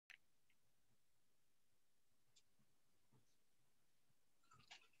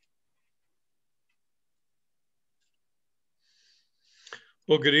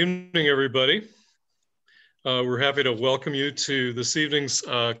Well, good evening, everybody. We're happy to welcome you to this evening's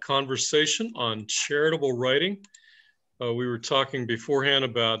conversation on charitable writing. We were talking beforehand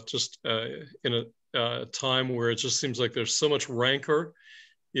about just in a time where it just seems like there's so much rancor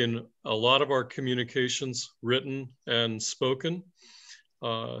in a lot of our communications, written and spoken,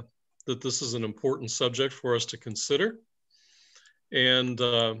 that this is an important subject for us to consider. And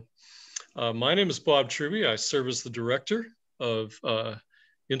my name is Bob Truby. I serve as the director of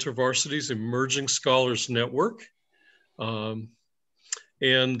InterVarsity's Emerging Scholars Network. Just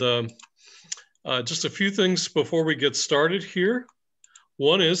a few things before we get started here.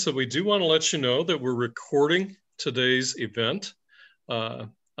 One is that we do want to let you know that we're recording today's event.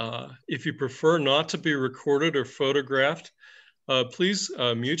 If you prefer not to be recorded or photographed, please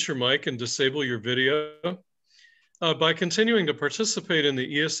mute your mic and disable your video. By continuing to participate in the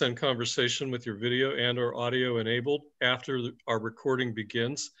ESN conversation with your video and or audio enabled after our recording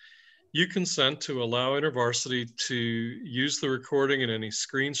begins, you consent to allow InterVarsity to use the recording and any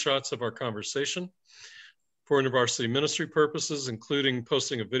screenshots of our conversation for InterVarsity ministry purposes, including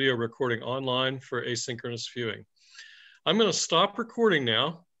posting a video recording online for asynchronous viewing. I'm going to stop recording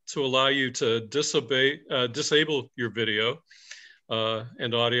now to allow you to disable your video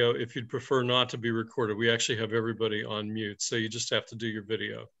and audio if you'd prefer not to be recorded. We actually have everybody on mute, so you just have to do your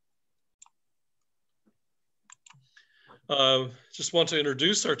video. Just want to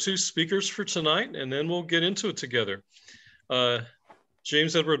introduce our two speakers for tonight, and then we'll get into it together.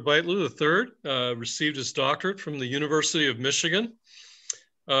 James Edward Beitler III received his doctorate from the University of Michigan.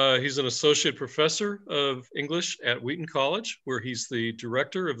 He's an associate professor of English at Wheaton College, where he's the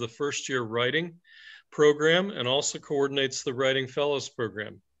director of the first-year writing program and also coordinates the Writing Fellows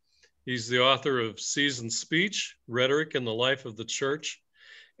program. He's the author of Seasoned Speech, Rhetoric in the Life of the Church,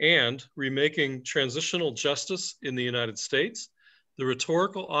 and Remaking Transitional Justice in the United States, the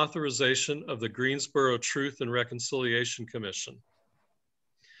Rhetorical Authorization of the Greensboro Truth and Reconciliation Commission.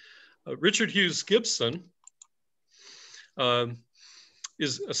 Richard Hughes Gibson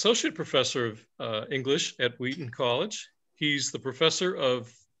is Associate Professor of English at Wheaton College. He's the professor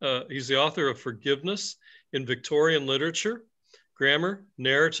of he's the author of Forgiveness in Victorian Literature, Grammar,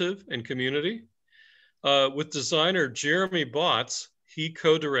 Narrative, and Community. With designer Jeremy Botts, he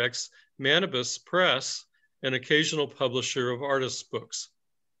co-directs Manibus Press, an occasional publisher of artists' books.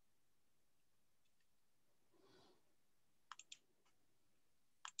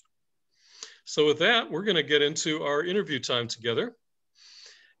 So with that, we're going to get into our interview time together.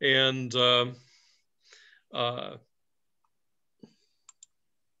 And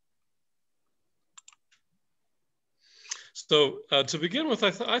So to begin with,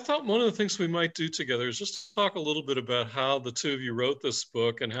 I thought one of the things we might do together is just talk a little bit about how the two of you wrote this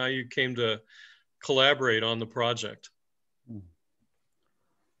book and how you came to collaborate on the project.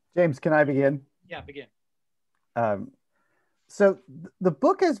 James, can I begin? Yeah, begin. So the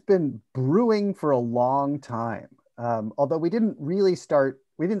book has been brewing for a long time, although we didn't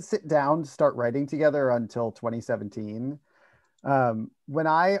sit down to start writing together until 2017. When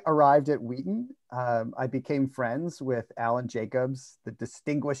I arrived at Wheaton, I became friends with Alan Jacobs, the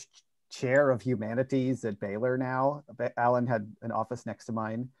distinguished chair of humanities at Beitler now. Alan had an office next to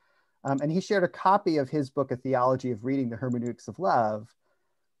mine. And he shared a copy of his book, A Theology of Reading, The Hermeneutics of Love,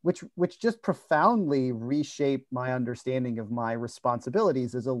 which just profoundly reshaped my understanding of my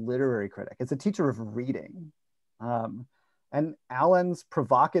responsibilities as a literary critic, as a teacher of reading. And Alan's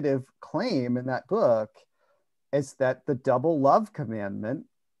provocative claim in that book is that the double love commandment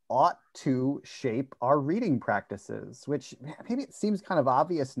ought to shape our reading practices, which maybe it seems kind of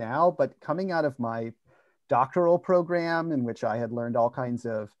obvious now, but coming out of my doctoral program in which I had learned all kinds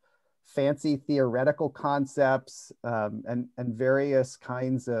of fancy theoretical concepts and various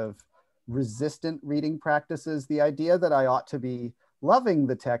kinds of resistant reading practices, the idea that I ought to be loving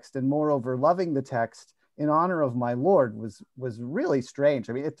the text and moreover loving the text in honor of my Lord was really strange.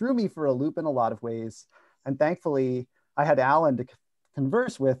 I mean, it threw me for a loop in a lot of ways. And thankfully, I had Alan to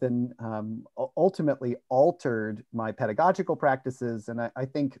converse with and ultimately altered my pedagogical practices and I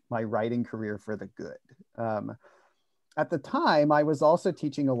think my writing career for the good. At the time, I was also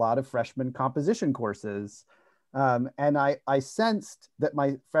teaching a lot of freshman composition courses. And I sensed that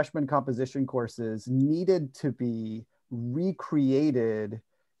my freshman composition courses needed to be recreated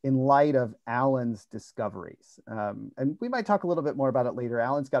in light of Alan's discoveries. And we might talk a little bit more about it later.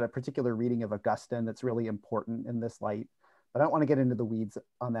 Alan's got a particular reading of Augustine that's really important in this light, but I don't want to get into the weeds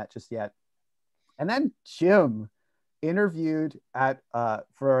on that just yet. And then Jim interviewed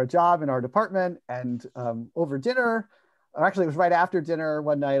for a job in our department, and over dinner, or actually it was right after dinner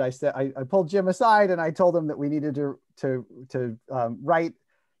one night, I pulled Jim aside and I told him that we needed to write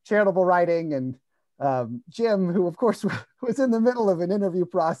charitable writing, and Jim, who of course was in the middle of an interview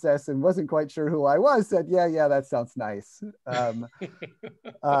process and wasn't quite sure who I was, said, yeah, that sounds nice.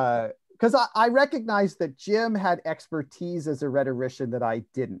 Because I recognized that Jim had expertise as a rhetorician that I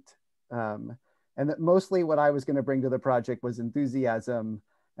didn't. And that mostly what I was going to bring to the project was enthusiasm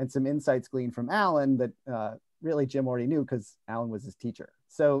and some insights gleaned from Alan that really Jim already knew because Alan was his teacher.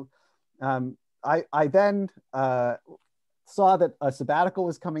 So I then saw that a sabbatical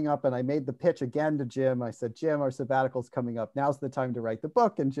was coming up, and I made the pitch again to Jim. I said, Jim, our sabbatical's coming up. Now's the time to write the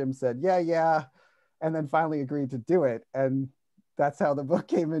book. And Jim said, yeah. And then finally agreed to do it. And that's how the book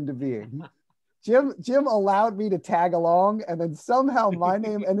came into being. Jim allowed me to tag along, and then somehow my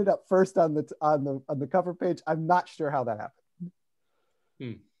name ended up first on the cover page. I'm not sure how that happened.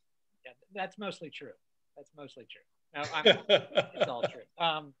 Yeah, that's mostly true. No, it's all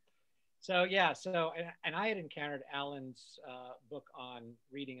true. So I had encountered Alan's book on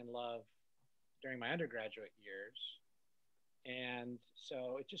reading and love during my undergraduate years, and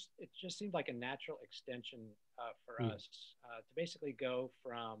so it just seemed like a natural extension for us to basically go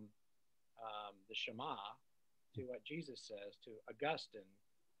from the Shema to what Jesus says to Augustine.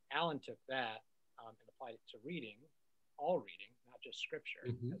 Alan took that and applied it to reading, all reading, not just scripture,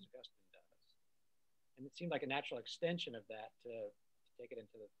 as Augustine does, and it seemed like a natural extension of that to take it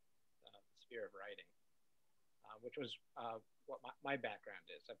into the sphere of writing, which was what my background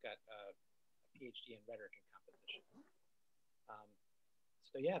is. I've got a PhD in rhetoric and composition.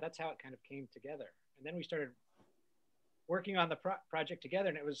 So yeah, that's how it kind of came together. And then we started working on the project together,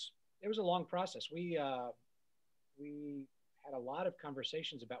 and it was a long process. We had a lot of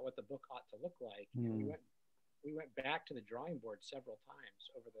conversations about what the book ought to look like. And we went back to the drawing board several times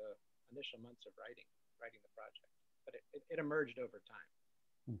over the initial months of writing the project, but it emerged over time.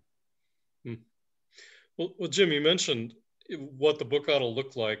 Well, Jim, you mentioned what the book ought to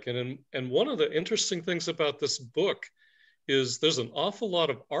look like, and one of the interesting things about this book is there's an awful lot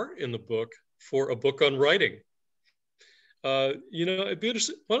of art in the book for a book on writing. It'd be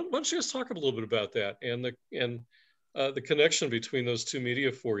interesting. Why don't you guys talk a little bit about that and the connection between those two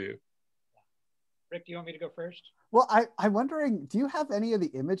media for you? Rick, do you want me to go first? Well, I'm wondering, do you have any of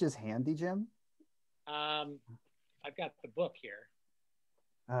the images handy, Jim? I've got the book here.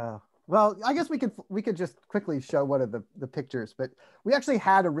 Well, I guess we could just quickly show one of the pictures, but we actually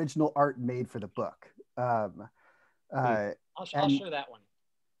had original art made for the book. I'll show that one.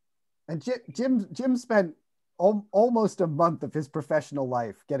 And Jim spent almost a month of his professional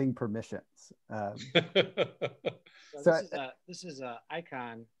life getting permissions. This is an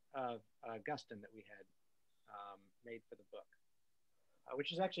icon of Augustine that we had made for the book,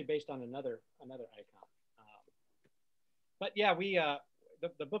 which is actually based on another icon. But yeah,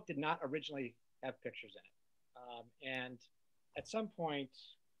 the book did not originally have pictures in it, and at some point,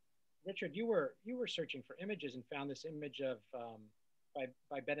 Richard, you were searching for images and found this image of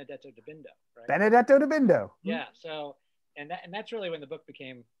by Benedetto da Bindo, right? Benedetto da Bindo. Yeah. So, and that's really when the book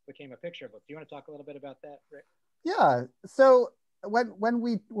became a picture book. Do you want to talk a little bit about that, Rick? Yeah. So when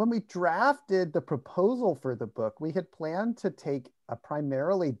we drafted the proposal for the book, we had planned to take a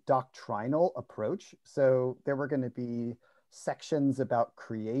primarily doctrinal approach. So there were going to be sections about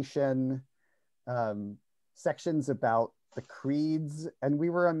creation, sections about the creeds, and we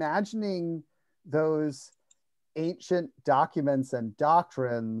were imagining those ancient documents and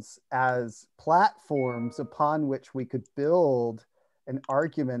doctrines as platforms upon which we could build an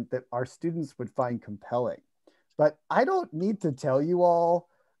argument that our students would find compelling. But I don't need to tell you all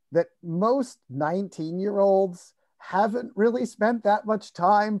that most 19-year-olds haven't really spent that much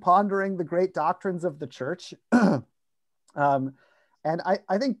time pondering the great doctrines of the church. And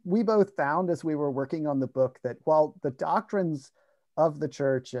I think we both found as we were working on the book that while the doctrines of the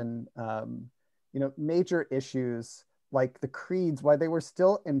church and major issues like the creeds, while they were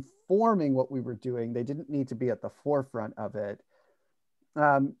still informing what we were doing, they didn't need to be at the forefront of it.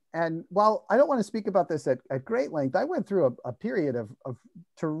 And while I don't want to speak about this at great length, I went through a period of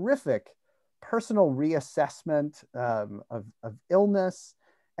terrific personal reassessment, of illness.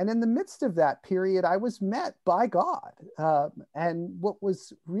 And in the midst of that period, I was met by God. And what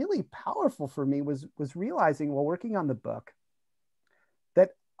was really powerful for me was realizing while working on the book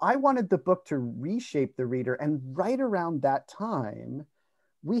that I wanted the book to reshape the reader. And right around that time,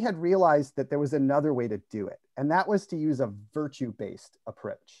 we had realized that there was another way to do it. And that was to use a virtue-based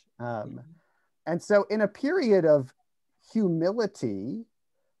approach. And so in a period of humility,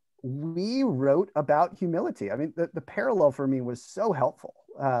 we wrote about humility. I mean, the parallel for me was so helpful.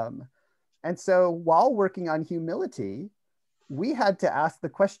 And so while working on humility, we had to ask the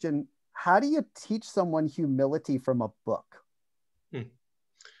question, how do you teach someone humility from a book?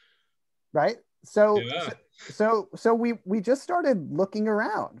 right? So Yeah. we just started looking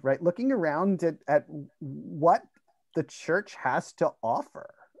around, right? Looking around at what the church has to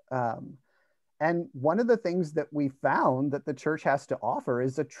offer. And one of the things that we found that the church has to offer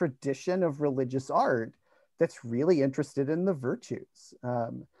is a tradition of religious art that's really interested in the virtues.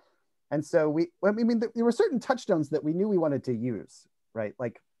 And so I mean, there were certain touchstones that we knew we wanted to use, right?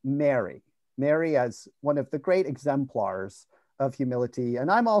 Like Mary as one of the great exemplars of humility. And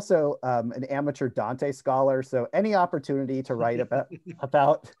I'm also an amateur Dante scholar, so any opportunity to write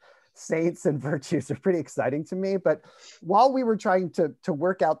about saints and virtues are pretty exciting to me. But while we were trying to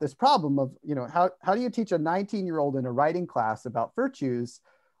work out this problem of, how do you teach a 19-year-old in a writing class about virtues,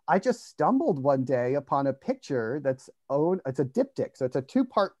 I just stumbled one day upon a picture it's a diptych. So it's a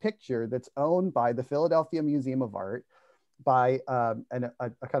 2-part picture that's owned by the Philadelphia Museum of Art by a kind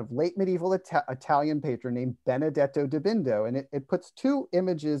of late medieval Italian patron named Benedetto di Bindo. And it puts 2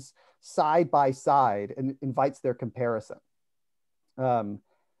 images side by side and invites their comparison.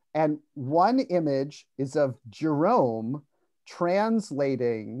 And one image is of Jerome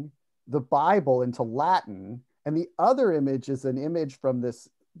translating the Bible into Latin. And the other image is an image from this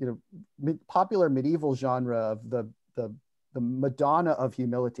popular medieval genre of the Madonna of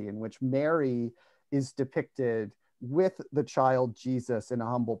Humility, in which Mary is depicted with the child Jesus in a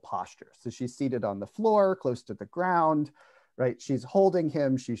humble posture. So she's seated on the floor, close to the ground, right? She's holding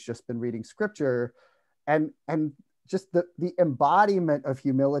him. She's just been reading scripture. And just the embodiment of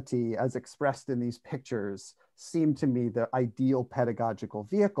humility as expressed in these pictures seemed to me the ideal pedagogical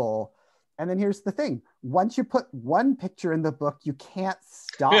vehicle. And then here's the thing. Once you put one picture in the book, you can't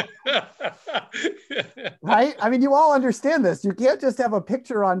stop. Right? I mean, you all understand this. You can't just have a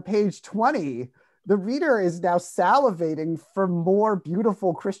picture on page 20. The reader is now salivating for more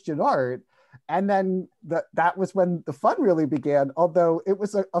beautiful Christian art. And then that was when the fun really began, although it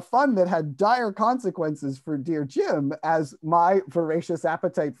was a fun that had dire consequences for dear Jim, as my voracious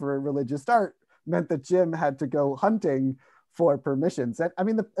appetite for religious art meant that Jim had to go hunting for permissions. And I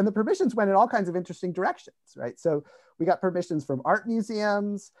mean, the permissions went in all kinds of interesting directions, right? So we got permissions from art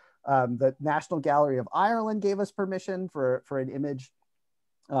museums. The National Gallery of Ireland gave us permission for an image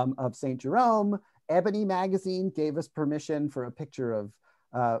of St. Jerome. Ebony magazine gave us permission for a picture of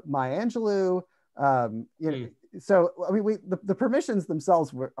Maya Angelou. So I mean, the permissions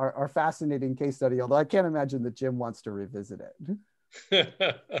themselves are fascinating case study, although I can't imagine that Jim wants to revisit it.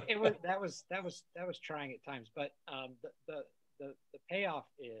 That was trying at times, but the payoff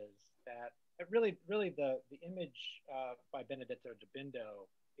is that really the image by Benedetto di Bindo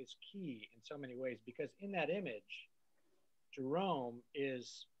is key in so many ways, because in that image, Jerome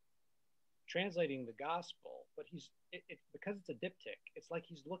is translating the gospel, but because it's a diptych, it's like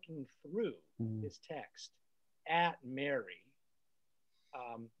he's looking through his text at Mary,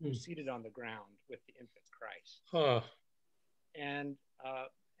 who's seated on the ground with the infant Christ. Huh. And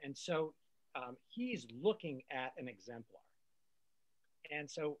so he's looking at an exemplar.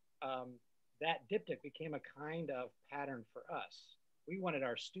 And so that diptych became a kind of pattern for us. We wanted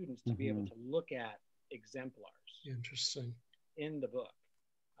our students to be able to look at exemplars. Interesting. In the book.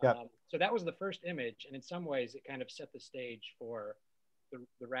 Yeah. So that was the first image, and in some ways it kind of set the stage for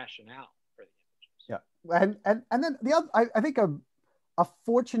the rationale for the images. Yeah, and then the other, I think a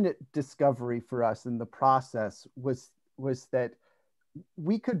fortunate discovery for us in the process was that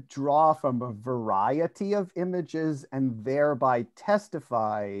we could draw from a variety of images and thereby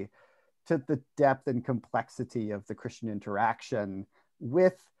testify to the depth and complexity of the Christian interaction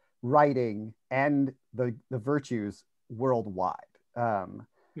with writing and the virtues worldwide.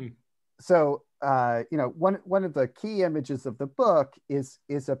 So one of the key images of the book is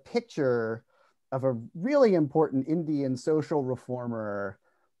a picture of a really important Indian social reformer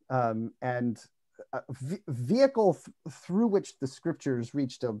and a vehicle through which the scriptures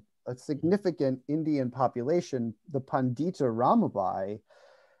reached a significant Indian population, the Pandita Ramabai.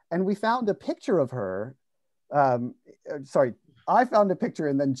 And we found a picture of her. I found a picture,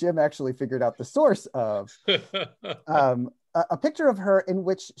 and then Jim actually figured out the source of a picture of her in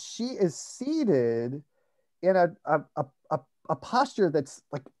which she is seated in a posture that's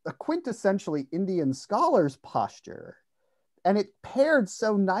like a quintessentially Indian scholar's posture. And it paired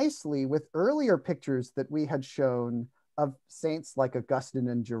so nicely with earlier pictures that we had shown of saints like Augustine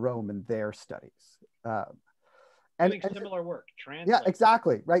and Jerome in their studies. Doing similar work, yeah,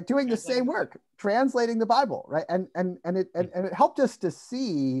 exactly, right. Doing the same work, translating the Bible, right, and it helped us to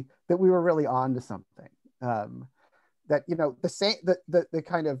see that we were really on to something. That the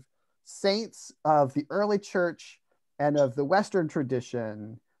kind of saints of the early church and of the Western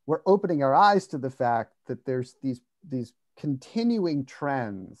tradition were opening our eyes to the fact that there's these continuing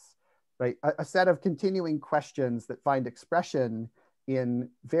trends right? A set of continuing questions that find expression in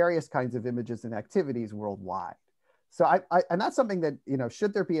various kinds of images and activities worldwide. So and that's something that, you know,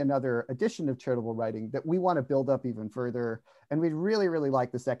 should there be another edition of charitable writing, that we want to build up even further. And we'd really, really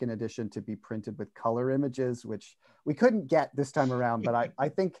like the second edition to be printed with color images, which we couldn't get this time around. But I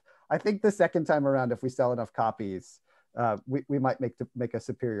think the second time around, if we sell enough copies, we might make a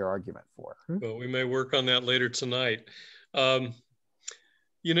superior argument for. Well, we may work on that later tonight.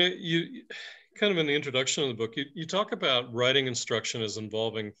 You know, you kind of in the introduction of the book, you talk about writing instruction as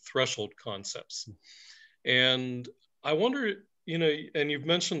involving threshold concepts. And I wonder, you know, and you've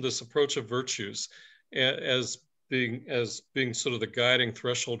mentioned this approach of virtues as being sort of the guiding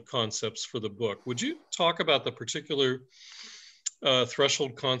threshold concepts for the book. Would you talk about the particular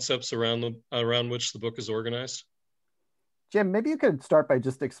threshold concepts around which the book is organized? Jim, maybe you could start by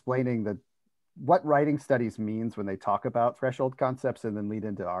just explaining what writing studies means when they talk about threshold concepts, and then lead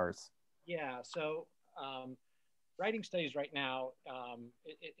into ours. Yeah, so writing studies right now,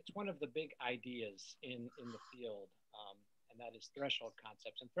 it's one of the big ideas in the field, and that is threshold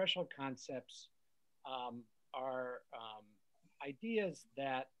concepts. And threshold concepts are ideas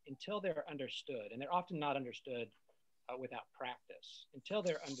that, until they're understood, and they're often not understood without practice, until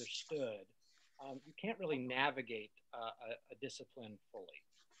they're understood, you can't really navigate a discipline fully.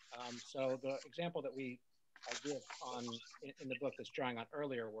 So the example that I give in the book, that's drawing on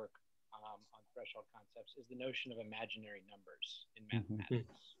earlier work on threshold concepts, is the notion of imaginary numbers in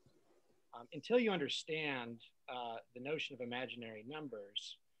mathematics. Until you understand the notion of imaginary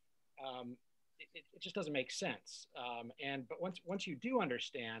numbers, it just doesn't make sense. But once you do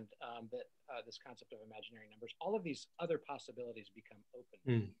understand that this concept of imaginary numbers, all of these other possibilities become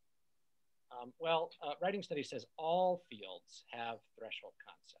open. Writing studies says all fields have threshold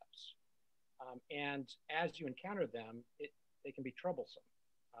concepts. And as you encounter them, they can be troublesome.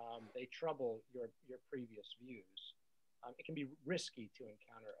 They trouble your previous views. It can be risky to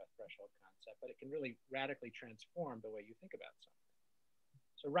encounter a threshold concept, but it can really radically transform the way you think about something.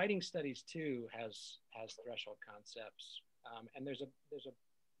 So writing studies too has threshold concepts. And there's a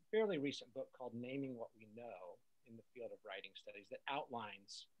fairly recent book called Naming What We Know in the field of writing studies that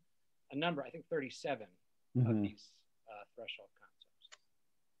outlines a number, I think 37 of these threshold concepts.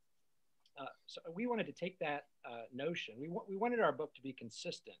 So we wanted to take that notion. We wanted our book to be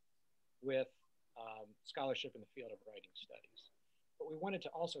consistent with scholarship in the field of writing studies, but we wanted to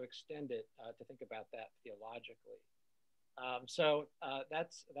also extend it to think about that theologically. So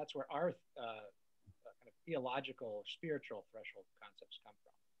that's where our kind of theological, spiritual threshold concepts come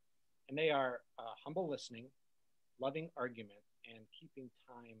from. And they are humble listening, loving argument, and keeping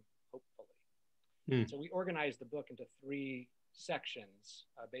time hopefully. So we organized the book into 3 sections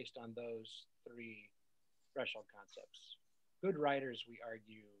based on those 3 threshold concepts. Good writers, we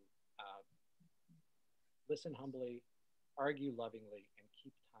argue, listen humbly, argue lovingly, and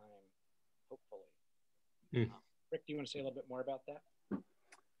keep time hopefully. Rick, do you want to say a little bit more about that?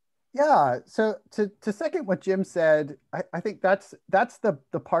 Yeah, so to second what Jim said, I think that's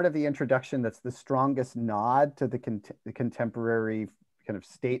the part of the introduction that's the strongest nod to the contemporary kind of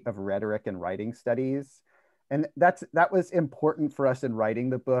state of rhetoric and writing studies. And that was important for us in writing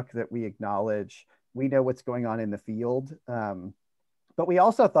the book, that we acknowledge we know what's going on in the field. But we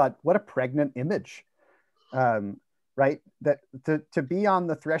also thought, what a pregnant image, right? That to be on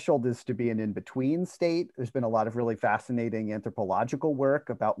the threshold is to be an in-between state. There's been a lot of really fascinating anthropological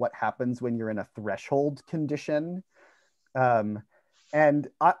work about what happens when you're in a threshold condition. And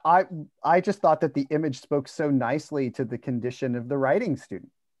I just thought that the image spoke so nicely to the condition of the writing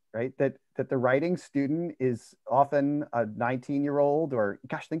student, right? That the writing student is often a 19-year-old, or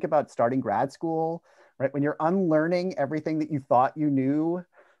gosh, think about starting grad school, right? When you're unlearning everything that you thought you knew,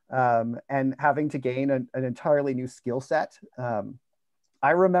 and having to gain an entirely new skill set.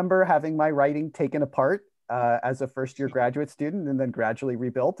 I remember having my writing taken apart as a first-year graduate student, and then gradually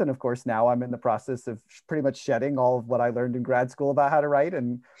rebuilt. And of course, now I'm in the process of pretty much shedding all of what I learned in grad school about how to write,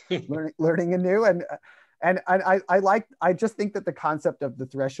 and learning anew. And I just think that the concept of the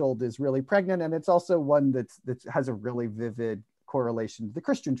threshold is really pregnant, and it's also one that has a really vivid correlation to the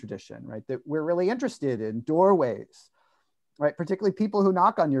Christian tradition, right? That we're really interested in doorways, right? Particularly people who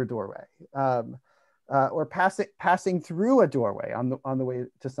knock on your doorway, or passing through a doorway on the way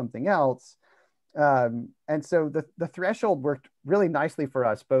to something else. And so the threshold worked really nicely for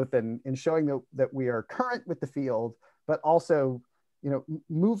us, both in showing that we are current with the field, but also,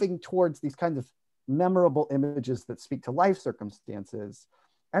 moving towards these kinds of memorable images that speak to life circumstances.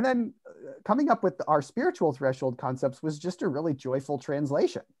 And then coming up with our spiritual threshold concepts was just a really joyful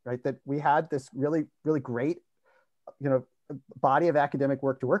translation, right? That we had this really, really great, body of academic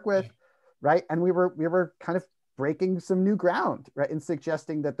work to work with. right? And we were kind of breaking some new ground, right, in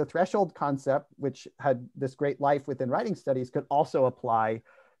suggesting that the threshold concept, which had this great life within writing studies, could also apply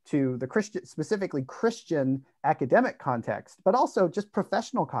to the Christian, specifically Christian academic context, but also just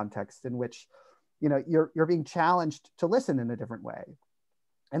professional context in which, you know, you're being challenged to listen in a different way.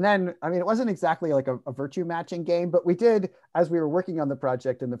 And then, I mean, it wasn't exactly like a virtue matching game, but we did, as we were working on the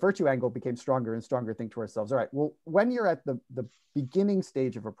project and the virtue angle became stronger and stronger, think to ourselves, all right, well, when you're at the beginning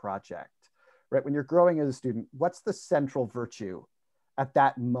stage of a project, right, when you're growing as a student, what's the central virtue at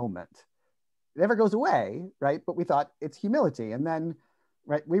that moment? It never goes away, right? But we thought it's humility. And then,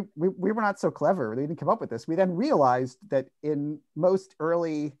 right, we were not so clever. We didn't come up with this. We then realized that in most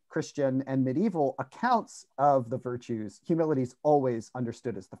early Christian and medieval accounts of the virtues, humility is always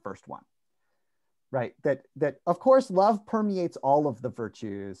understood as the first one, right? That of course love permeates all of the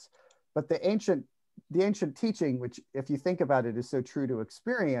virtues, but the ancient teaching, which if you think about it is so true to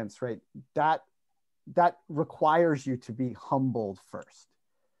experience, right? That requires you to be humbled first.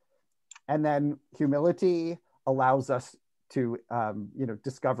 And then humility allows us to you know,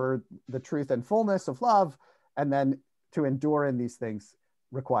 discover the truth and fullness of love, and then to endure in these things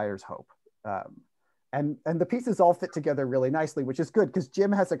requires hope. And the pieces all fit together really nicely, which is good because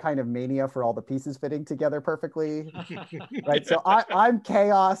Jim has a kind of mania for all the pieces fitting together perfectly, right? So I'm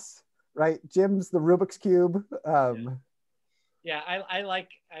chaos, right? Jim's the Rubik's Cube. Yeah, I like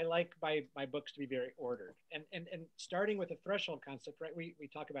my books to be very ordered, and starting with a threshold concept, right? We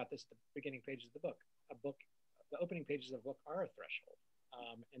talk about this at the beginning pages of the book. The opening pages of the book are a threshold,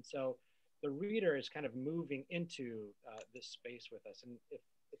 and so the reader is kind of moving into this space with us. And if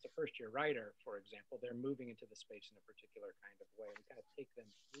it's a first-year writer, for example, they're moving into the space in a particular kind of way. We kind of take them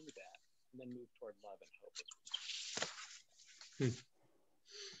through that, and then move toward love and hope as well.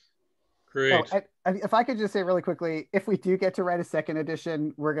 Great. Oh, and if I could just say really quickly, if we do get to write a second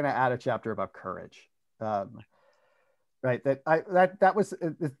edition, we're going to add a chapter about courage. Right. That was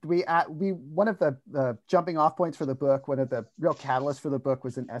we one of the jumping off points for the book. One of the real catalysts for the book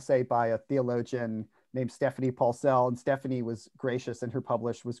was an essay by a theologian named Stephanie Paulsell, and Stephanie was gracious, and her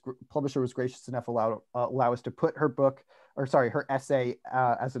publisher was gracious enough to allow us to put her essay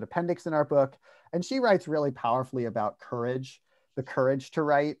as an appendix in our book. And she writes really powerfully about courage, the courage to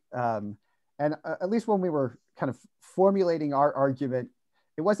write. And at least when we were kind of formulating our argument,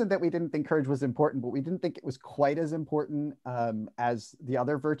 it wasn't that we didn't think courage was important, but we didn't think it was quite as important as the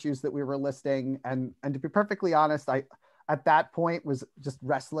other virtues that we were listing. And to be perfectly honest, I at that point was just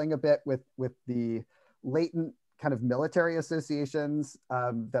wrestling a bit with the latent kind of military associations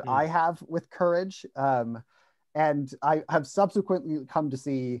that I have with courage. And I have subsequently come to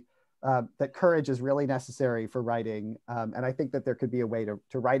see that courage is really necessary for writing. And I think that there could be a way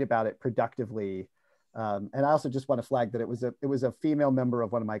to write about it productively. And I also just want to flag that it was a female member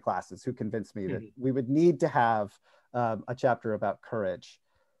of one of my classes who convinced me that we would need to have a chapter about courage,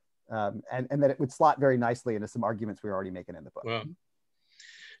 and that it would slot very nicely into some arguments we were already making in the book. Wow.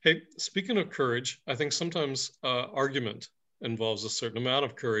 Hey, speaking of courage, I think sometimes argument involves a certain amount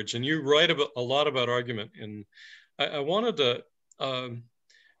of courage, and you write a lot about argument. And I wanted to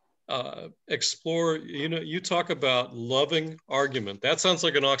explore, you know, you talk about loving argument. That sounds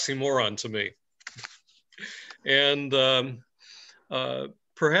like an oxymoron to me. And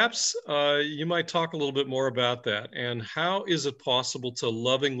perhaps you might talk a little bit more about that. And how is it possible to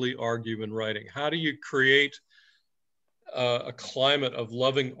lovingly argue in writing? How do you create a climate of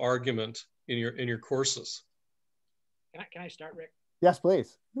loving argument in your courses? Can I start, Rick? Yes,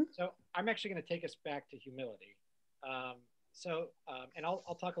 please. So I'm actually going to take us back to humility. And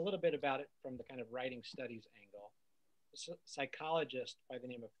I'll talk a little bit about it from the kind of writing studies angle. A psychologist by the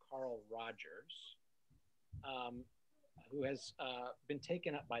name of Carl Rogers, who has been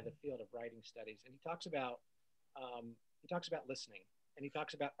taken up by the field of writing studies, and he talks about listening, and he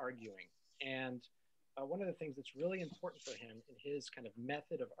talks about arguing. And one of the things that's really important for him in his kind of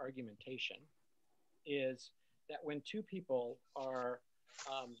method of argumentation is that when two people are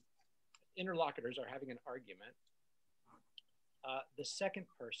interlocutors are having an argument, the second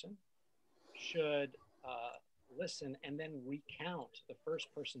person should listen and then recount the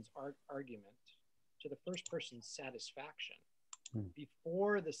first person's argument to the first person's satisfaction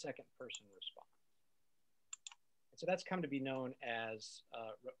before the second person responds. And so that's come to be known as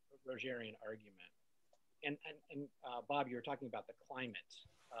Rogerian argument. And Bob, you were talking about the climate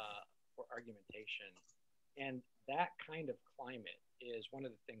for argumentation. And that kind of climate is one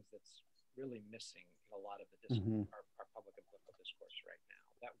of the things that's really missing in a lot of the our public and political discourse right now.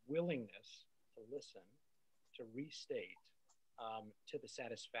 That willingness to listen, to restate to the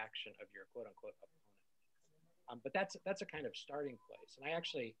satisfaction of your quote unquote opponent. But that's a kind of starting place. And I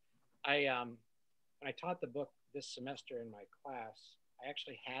actually when I taught the book this semester in my class, I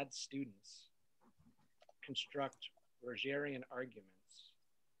actually had students construct Rogerian arguments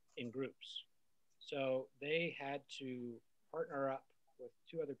in groups. So they had to partner up with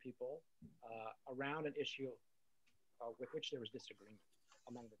two other people around an issue with which there was disagreement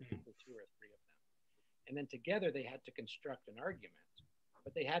among the two or three of them. And then together they had to construct an argument,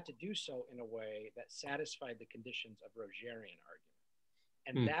 but they had to do so in a way that satisfied the conditions of Rogerian argument.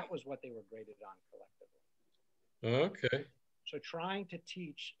 And that was what they were graded on collectively. Okay. So trying to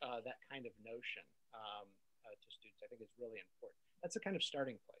teach that kind of notion to students, I think is really important. That's a kind of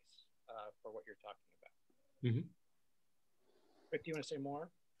starting place for what you're talking about. Mm-hmm. Rick, do you want to say more?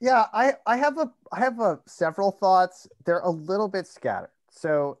 Yeah, I have several thoughts. They're a little bit scattered.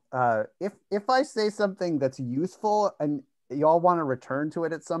 So if I say something that's useful and y'all want to return to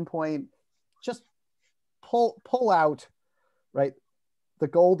it at some point, just pull out, right, the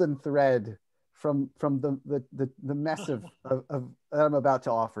golden thread from the mess of that I'm about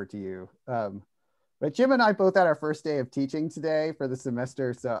to offer to you. Right, Jim and I both had our first day of teaching today for the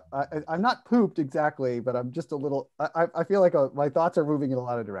semester, so I'm not pooped exactly, but I'm just a little, I feel like my thoughts are moving in a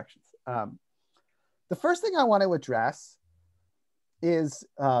lot of directions. The first thing I want to address is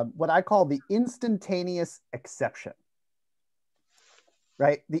what I call the instantaneous exception,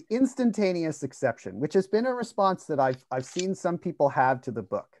 right? The instantaneous exception, which has been a response that I've seen some people have to the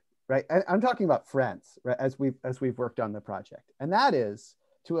book, right? I'm talking about friends, right, as we've worked on the project, and that is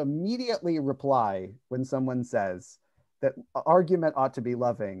to immediately reply when someone says that argument ought to be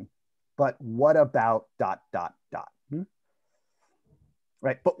loving, but what about ...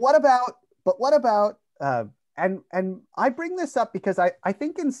 Right, but what about, and I bring this up because I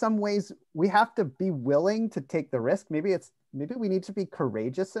think in some ways we have to be willing to take the risk. Maybe we need to be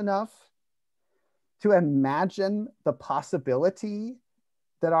courageous enough to imagine the possibility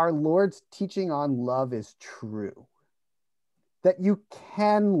that our Lord's teaching on love is true, that you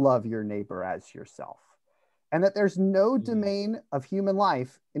can love your neighbor as yourself, and that there's no domain of human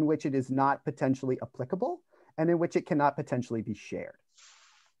life in which it is not potentially applicable and in which it cannot potentially be shared,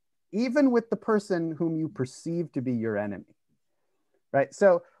 even with the person whom you perceive to be your enemy, right?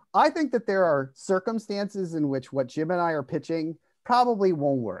 So I think that there are circumstances in which what Jim and I are pitching probably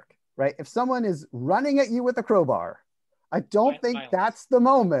won't work, right? If someone is running at you with a crowbar, I don't think that's the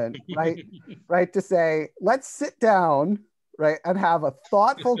moment, right? Right, to say, let's sit down, right, and have a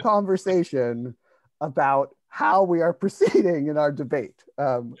thoughtful conversation about how we are proceeding in our debate.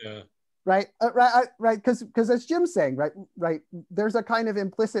 Right, because as Jim's saying, right, there's a kind of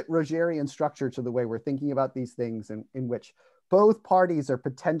implicit Rogerian structure to the way we're thinking about these things, in which both parties are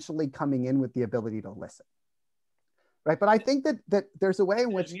potentially coming in with the ability to listen, right? But I think that there's a way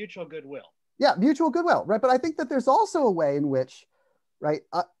in which mutual goodwill. Yeah, mutual goodwill, right? But I think that there's also a way in which, right,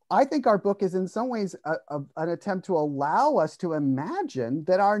 I think our book is in some ways an attempt to allow us to imagine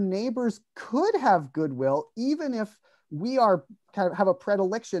that our neighbors could have goodwill, even if we are kind of have a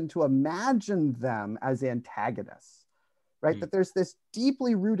predilection to imagine them as antagonists, right? That there's this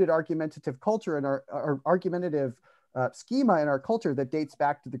deeply rooted argumentative culture in our argumentative schema in our culture that dates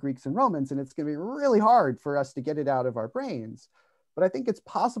back to the Greeks and Romans, and it's going to be really hard for us to get it out of our brains. But I think it's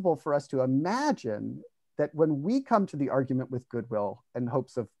possible for us to imagine that when we come to the argument with goodwill and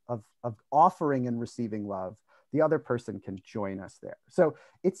hopes of offering and receiving love, the other person can join us there. So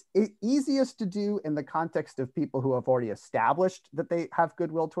it's easiest to do in the context of people who have already established that they have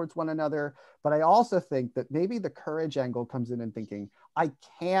goodwill towards one another. But I also think that maybe the courage angle comes in thinking, I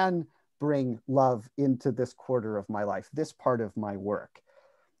can bring love into this quarter of my life, this part of my work.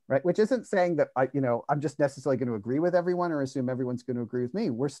 Right, which isn't saying that I'm just necessarily going to agree with everyone or assume everyone's going to agree with me.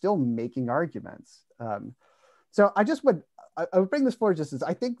 We're still making arguments. So I would bring this forward just as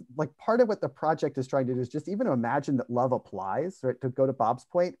I think like part of what the project is trying to do is just even to imagine that love applies, right? To go to Bob's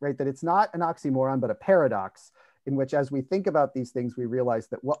point, right? That it's not an oxymoron, but a paradox in which as we think about these things, we realize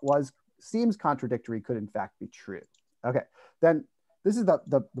that what seems contradictory could in fact be true. Okay, then this is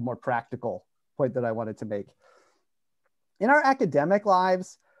the more practical point that I wanted to make. In our academic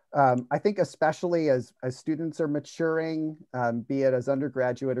lives, I think especially as students are maturing, be it as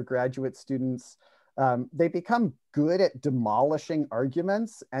undergraduate or graduate students, they become good at demolishing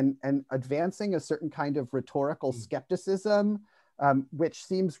arguments and advancing a certain kind of rhetorical skepticism, which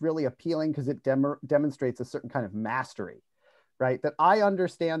seems really appealing because it demonstrates a certain kind of mastery, right? That I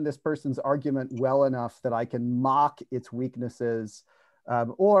understand this person's argument well enough that I can mock its weaknesses,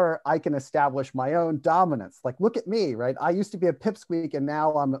 or I can establish my own dominance. Like, look at me, right? I used to be a pipsqueak, and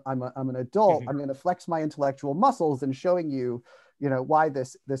now I'm an adult. I'm going to flex my intellectual muscles and showing you, why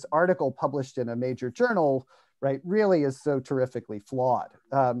this article published in a major journal, right, really is so terrifically flawed.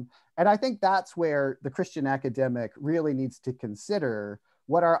 And I think that's where the Christian academic really needs to consider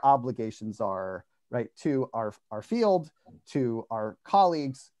what our obligations are, right, to our field, to our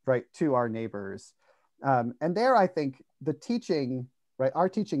colleagues, right, to our neighbors. And there, I think the teaching, right, our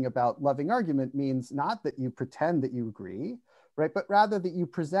teaching about loving argument means not that you pretend that you agree, right, but rather that you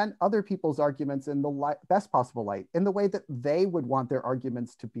present other people's arguments in the best possible light, in the way that they would want their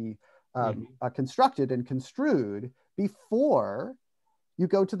arguments to be constructed and construed before you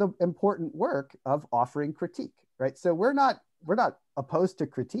go to the important work of offering critique, right? So we're not opposed to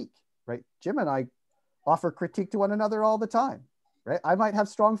critique, right? Jim and I offer critique to one another all the time, right? I might have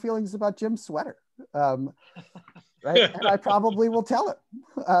strong feelings about Jim's sweater, right? And I probably will tell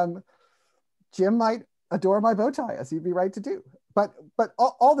him. Jim might adore my bow tie, as he'd be right to do. But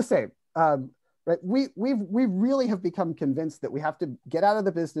all the same, right? We really have become convinced that we have to get out of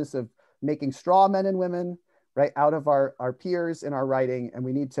the business of making straw men and women, right, out of our peers in our writing, and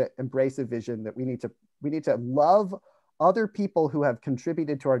we need to embrace a vision that we need to love other people who have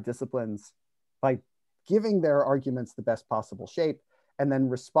contributed to our disciplines by giving their arguments the best possible shape, and then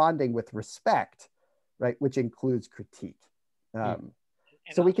responding with respect, right, which includes critique.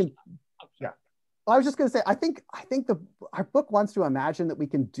 So we can, yeah. Well, I was just going to say, I think our book wants to imagine that we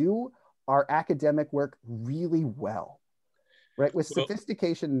can do our academic work really well, right, with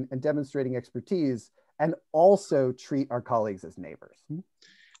sophistication and demonstrating expertise, and also treat our colleagues as neighbors.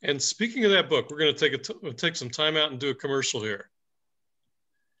 And speaking of that book, we're going to take some time out and do a commercial here.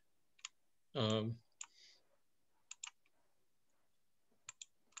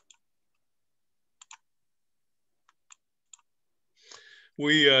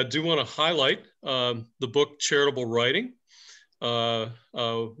 We do want to highlight the book Charitable Writing,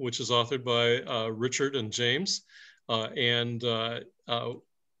 which is authored by Richard and James.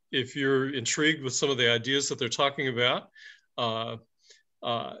 If you're intrigued with some of the ideas that they're talking about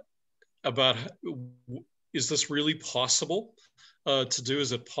is this really possible to do?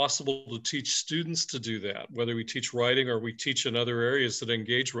 Is it possible to teach students to do that, whether we teach writing or we teach in other areas that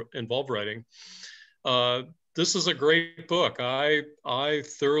involve writing? This is a great book. I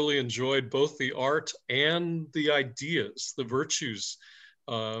thoroughly enjoyed both the art and the ideas, the virtues,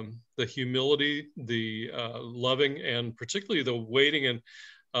 the humility, the loving, and particularly the waiting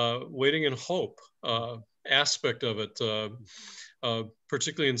and hope aspect of it,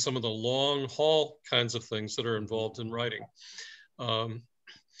 particularly in some of the long haul kinds of things that are involved in writing.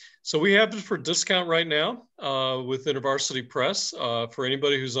 So we have it for discount right now with InterVarsity Press. For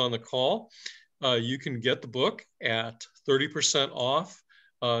anybody who's on the call, you can get the book at 30% off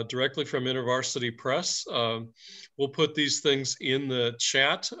directly from InterVarsity Press. We'll put these things in the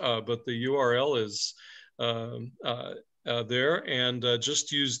chat, but the URL is there, and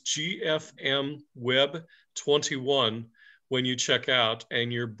just use GFM Web 21 when you check out,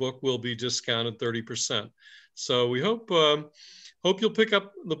 and your book will be discounted 30%. So we hope you'll pick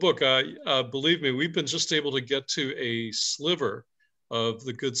up the book. Believe me, we've been just able to get to a sliver of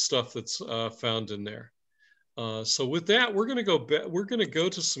the good stuff that's found in there. So with that, we're going to go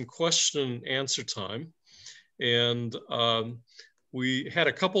to some question and answer time, and we had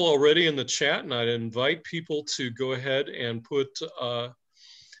a couple already in the chat, and I'd invite people to go ahead and put. The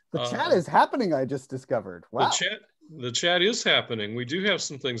chat is happening. I just discovered. Wow. The chat is happening. We do have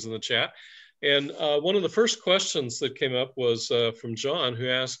some things in the chat, and one of the first questions that came up was from John, who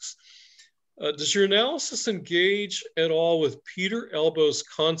asks, does your analysis engage at all with Peter Elbow's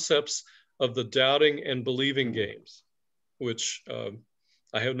concepts of the doubting and believing games? Which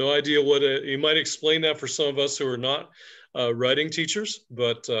I have no idea what you might explain that for some of us who are not writing teachers,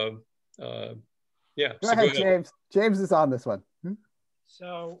 but yeah. Go ahead, James. James is on this one.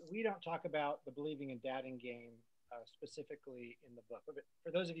 So we don't talk about the believing and doubting game specifically in the book, but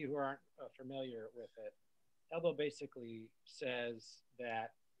for those of you who aren't familiar with it, Elbow basically says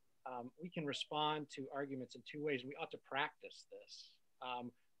that we can respond to arguments in two ways, and we ought to practice this.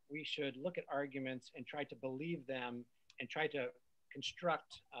 We should look at arguments and try to believe them and try to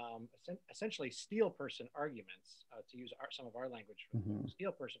construct essentially steel person arguments, to use some of our language,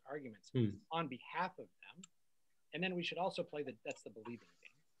 steel person arguments on behalf of them. And then we should also play that's the believing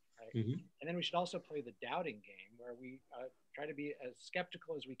game, right? And then we should also play the doubting game, where we try to be as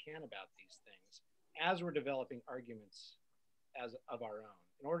skeptical as we can about these things as we're developing arguments of our own,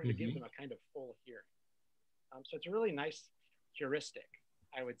 in order to give them a kind of full hearing. So it's a really nice heuristic,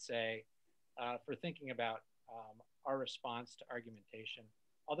 I would say, for thinking about our response to argumentation.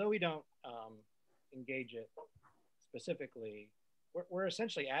 Although we don't engage it specifically, we're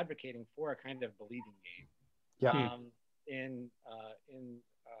essentially advocating for a kind of believing game. Yeah. In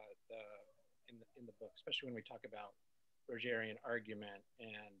in the book, especially when we talk about Rogerian argument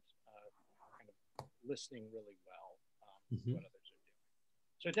and kind of listening really well to what others are doing.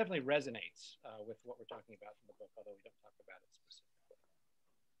 So it definitely resonates with what we're talking about in the book, although we don't talk about it specifically.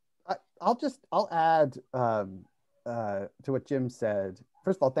 I'll add to what Jim said.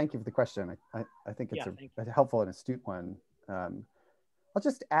 First of all, thank you for the question. I think it's a helpful and astute one. I'll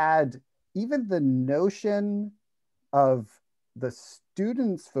just add, even the notion of the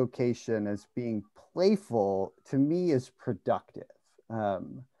student's vocation as being playful, to me, is productive.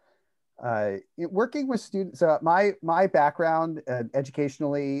 Working with students, so my background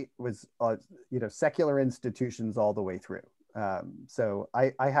educationally was secular institutions all the way through. So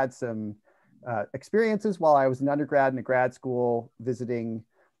I had some experiences while I was an undergrad in a grad school visiting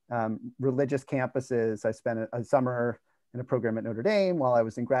religious campuses. I spent a summer in a program at Notre Dame. While I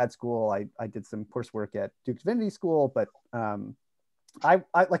was in grad school, I did some coursework at Duke Divinity School, but I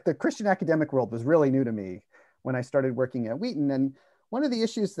like the Christian academic world was really new to me when I started working at Wheaton. And one of the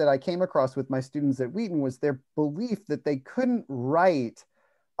issues that I came across with my students at Wheaton was their belief that they couldn't write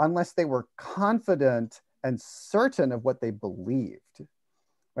unless they were confident and certain of what they believed,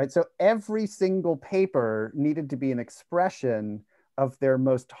 right? So every single paper needed to be an expression of their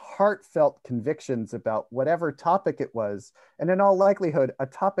most heartfelt convictions about whatever topic it was, and in all likelihood, a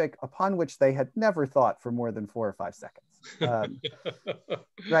topic upon which they had never thought for more than 4 or 5 seconds.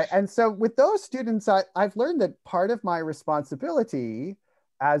 Right. And so with those students, I've learned that part of my responsibility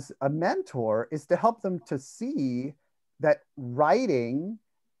as a mentor is to help them to see that writing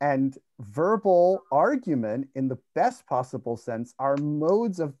and verbal argument, in the best possible sense, are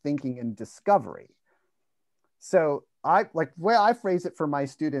modes of thinking and discovery. So the way I phrase it for my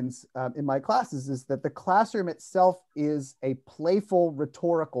students in my classes is that the classroom itself is a playful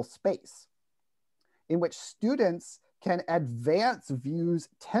rhetorical space in which students can advance views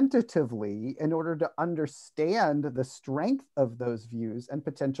tentatively in order to understand the strength of those views and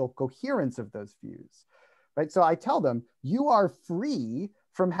potential coherence of those views, right? So I tell them, you are free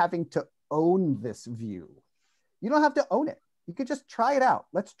from having to own this view. You don't have to own it. You could just try it out.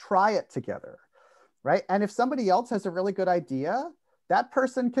 Let's try it together, right? And if somebody else has a really good idea, that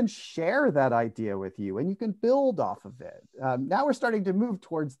person can share that idea with you and you can build off of it. Now we're starting to move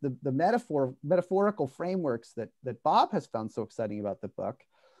towards the metaphorical frameworks that Bob has found so exciting about the book,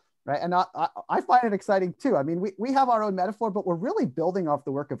 right? And I find it exciting too. I mean, we have our own metaphor, but we're really building off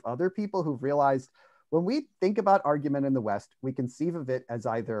the work of other people who've realized when we think about argument in the West, we conceive of it as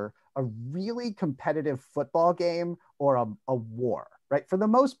either a really competitive football game or a war, right? For the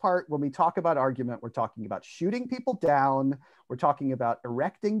most part, when we talk about argument, we're talking about shooting people down. We're talking about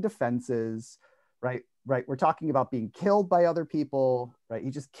erecting defenses, right? We're talking about being killed by other people, right? He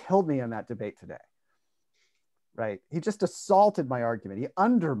just killed me in that debate today, right? He just assaulted my argument. He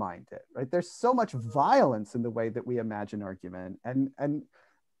undermined it, right? There's so much violence in the way that we imagine argument, and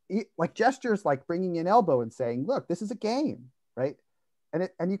like gestures like bringing in elbow and saying, look, this is a game, right?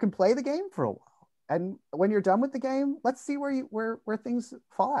 And you can play the game for a while. And when you're done with the game, let's see where things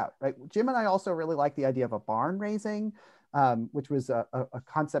fall out, right? Jim and I also really like the idea of a barn raising, which was a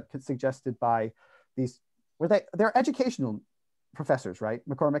concept suggested by they're educational professors, right?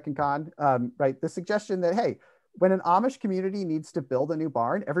 McCormick and Kahn, right? The suggestion that, hey, when an Amish community needs to build a new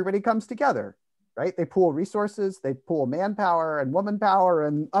barn, everybody comes together, right? They pool resources, they pool manpower and woman power,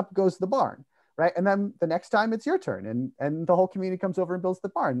 and up goes the barn, right? And then the next time it's your turn, and the whole community comes over and builds the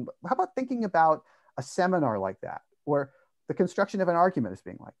barn. How about thinking about a seminar like that, or the construction of an argument as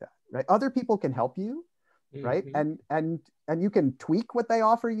being like that, right? Other people can help you, right? And you can tweak what they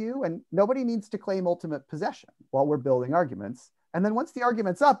offer you, and nobody needs to claim ultimate possession while we're building arguments. And then once the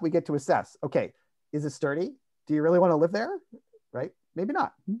argument's up, we get to assess, okay, is it sturdy? Do you really want to live there, right? Maybe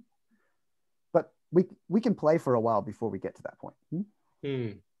not. But we can play for a while before we get to that point.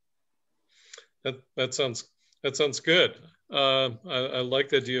 That sounds good. I like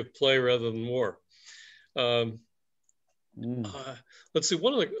the idea of play rather than war. Let's see.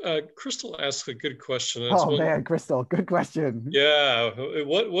 One of the Crystal asked a good question. Man, Crystal, good question. Yeah.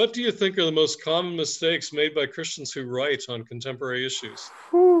 What do you think are the most common mistakes made by Christians who write on contemporary issues?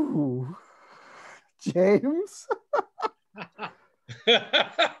 Whew. James.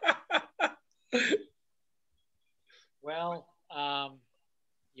 Well,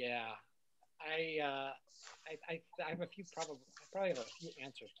 yeah, I have a few I probably have a few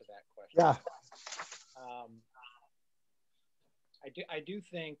answers to that question. Yeah. I do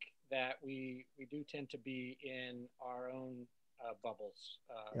think that we do tend to be in our own bubbles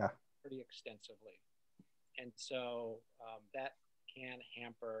pretty extensively, and so that can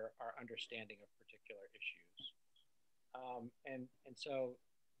hamper our understanding of particular issues. And so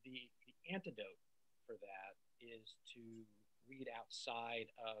the antidote for that is to read outside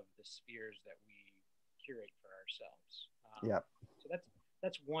of the spheres that we curate for ourselves. Yeah. So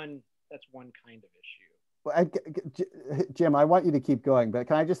that's one kind of issue. Well, Jim, I want you to keep going, but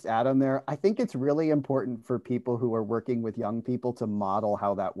can I just add on there? I think it's really important for people who are working with young people to model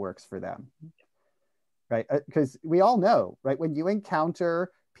how that works for them, right? Because we all know, right? When you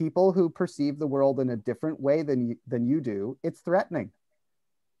encounter people who perceive the world in a different way than you do, it's threatening,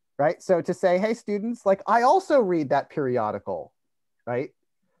 right? So to say, hey, students, like I also read that periodical, right?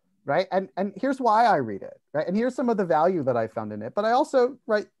 Right. And here's why I read it, right? And here's some of the value that I found in it. But I also,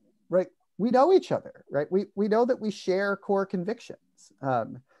 right, we know each other, right? We know that we share core convictions,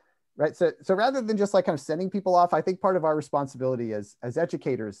 right? So rather than just like kind of sending people off, I think part of our responsibility as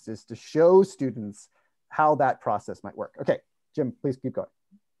educators is to show students how that process might work. Okay, Jim, please keep going.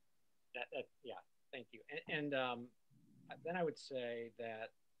 Yeah, thank you. And then I would say that,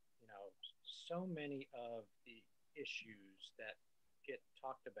 so many of the issues that get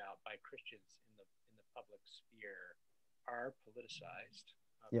talked about by Christians in the public sphere are politicized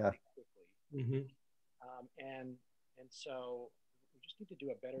pretty quickly. Mm-hmm. And so we just need to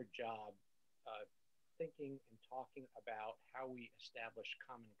do a better job thinking and talking about how we establish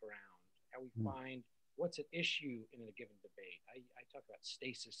common ground, how we find what's at issue in a given debate. I talk about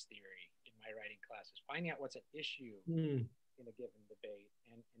stasis theory in my writing classes, finding out what's at issue in a given debate,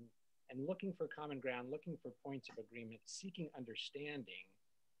 and looking for common ground, looking for points of agreement, seeking understanding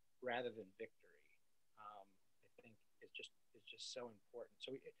rather than victory. I think is just so important.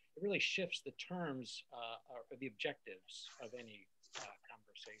 So it really shifts the terms or the objectives of any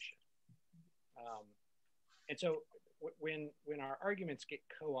conversation. And so when our arguments get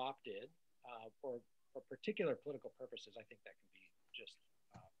co-opted for particular political purposes, I think that can be just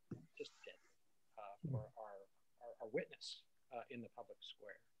deadly for our witness in the public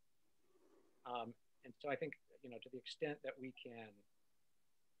square. And so I think, to the extent that we can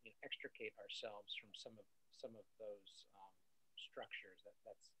extricate ourselves from some of those structures,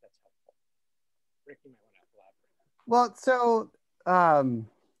 that's helpful. Rick, you might want to elaborate. Well, so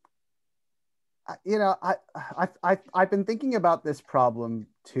I've been thinking about this problem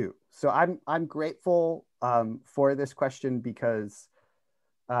too. So I'm grateful for this question because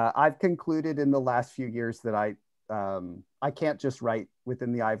I've concluded in the last few years that I can't just write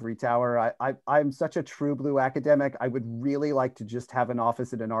within the ivory tower. I'm such a true blue academic. I would really like to just have an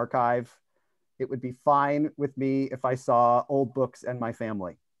office at an archive. It would be fine with me if I saw old books and my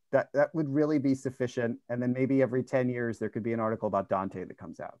family. That would really be sufficient. And then maybe every 10 years, there could be an article about Dante that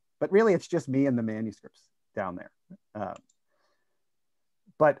comes out. But really, it's just me and the manuscripts down there.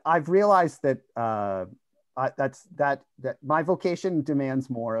 But I've realized that that my vocation demands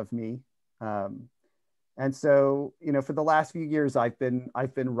more of me. And so, for the last few years, I've been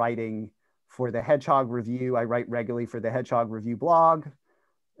writing for the Hedgehog Review. I write regularly for the Hedgehog Review blog.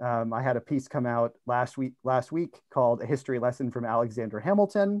 I had a piece come out last week called "A History Lesson from Alexander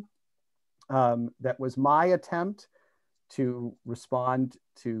Hamilton." That was my attempt to respond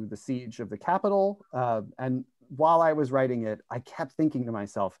to the siege of the Capitol. And while I was writing it, I kept thinking to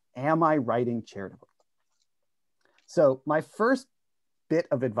myself, am I writing charitably? So my first bit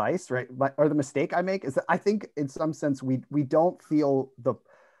of advice, right, or the mistake I make is that I think in some sense we don't feel the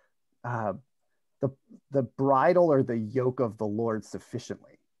bridle or the yoke of the Lord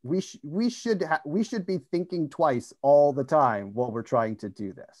sufficiently. We should be thinking twice all the time while we're trying to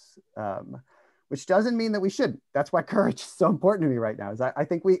do this, which doesn't mean that we shouldn't. That's why courage is so important to me right now. Is I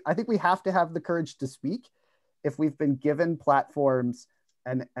think we have to have the courage to speak if we've been given platforms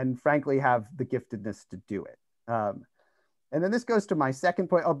and frankly have the giftedness to do it. And then this goes to my second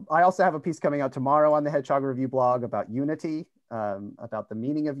point. I also have a piece coming out tomorrow on the Hedgehog Review blog about unity, about the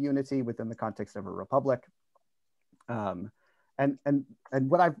meaning of unity within the context of a republic. And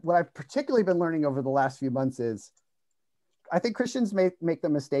what I've particularly been learning over the last few months is I think Christians make the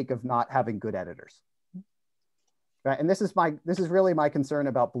mistake of not having good editors. Right? And this is really my concern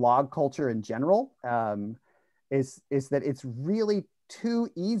about blog culture in general, is that it's really too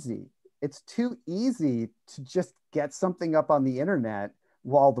easy. It's too easy to just get something up on the internet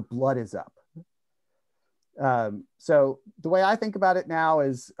while the blood is up. So the way I think about it now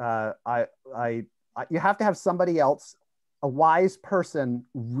is you have to have somebody else, a wise person,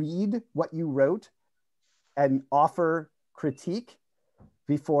 read what you wrote and offer critique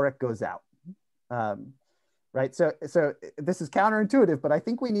before it goes out. Right. So this is counterintuitive, but I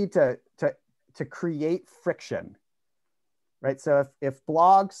think we need to create friction. Right. So if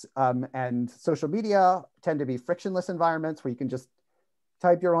blogs and social media tend to be frictionless environments where you can just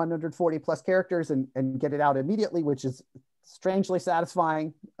type your 140 plus characters and get it out immediately, which is strangely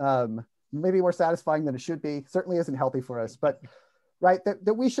satisfying, maybe more satisfying than it should be. Certainly isn't healthy for us, but right,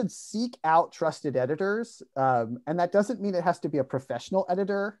 that we should seek out trusted editors. And that doesn't mean it has to be a professional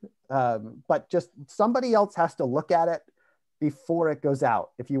editor, but just somebody else has to look at it before it goes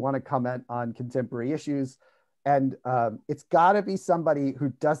out if you want to comment on contemporary issues. And it's got to be somebody who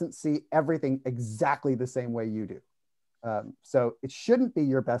doesn't see everything exactly the same way you do. So it shouldn't be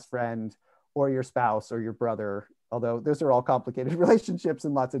your best friend or your spouse or your brother, although those are all complicated relationships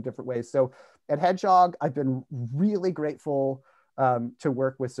in lots of different ways. So at Hedgehog, I've been really grateful to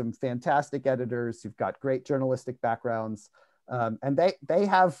work with some fantastic editors who've got great journalistic backgrounds. And they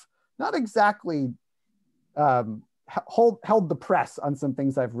have not exactly held the press on some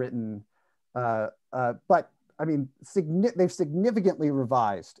things I've written, but I mean, they've significantly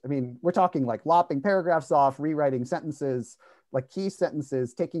revised. I mean, we're talking like lopping paragraphs off, rewriting sentences, like key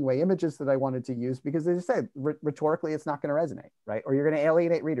sentences, taking away images that I wanted to use, because as you say, rhetorically, it's not going to resonate, right? Or you're going to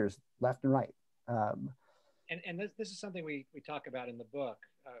alienate readers left and right. And this is something we talk about in the book.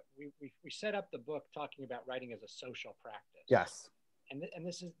 We set up the book talking about writing as a social practice. Yes. And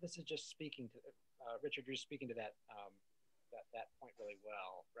this is just speaking to Richard. You're speaking to that point really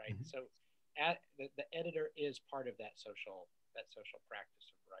well, right? Mm-hmm. So, the editor is part of that social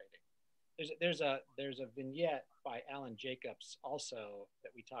practice of writing. There's a vignette by Alan Jacobs also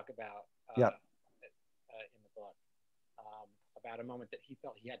that we talk about in the book about a moment that he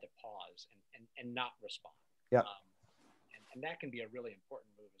felt he had to pause and not respond. Yeah. And that can be a really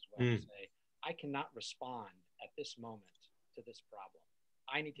important move as well, to say, I cannot respond at this moment to this problem.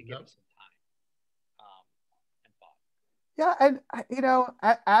 I need to give it some time and thought. Yeah, and you know,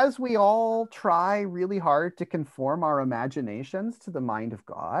 as we all try really hard to conform our imaginations to the mind of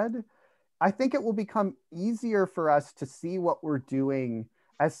God, I think it will become easier for us to see what we're doing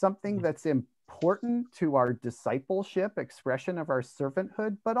as something that's important to our discipleship, expression of our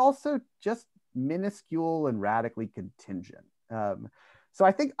servanthood, but also just minuscule and radically contingent. So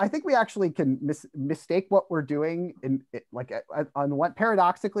I think we actually can mistake what we're doing on one,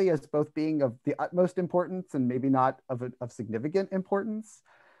 paradoxically, as both being of the utmost importance and maybe not of significant importance.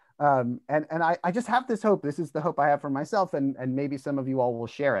 And I just have this hope. This is the hope I have for myself, and maybe some of you all will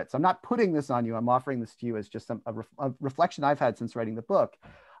share it. So I'm not putting this on you. I'm offering this to you as just a reflection I've had since writing the book.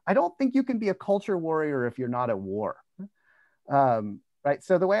 I don't think you can be a culture warrior if you're not at war. Right.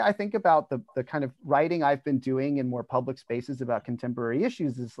 So the way I think about the kind of writing I've been doing in more public spaces about contemporary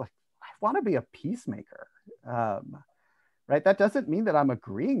issues is like, I want to be a peacemaker. Right. That doesn't mean that I'm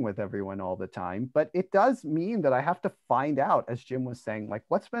agreeing with everyone all the time, but it does mean that I have to find out, as Jim was saying, like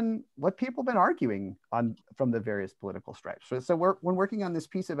what people have been arguing on from the various political stripes. So when working on this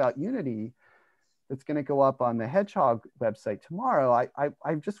piece about unity that's going to go up on the Hedgehog website tomorrow,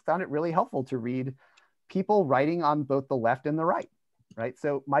 I've just found it really helpful to read people writing on both the left and the right. Right.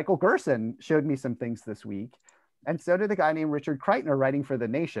 So Michael Gerson showed me some things this week. And so did a guy named Richard Kreitner writing for The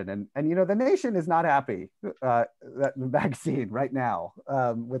Nation. And you know, The Nation is not happy, that magazine right now,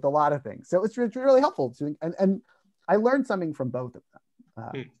 with a lot of things. So it's really helpful. And I learned something from both of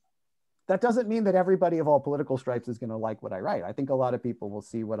them. That doesn't mean that everybody of all political stripes is going to like what I write. I think a lot of people will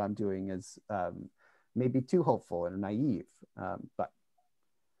see what I'm doing as maybe too hopeful and naive. But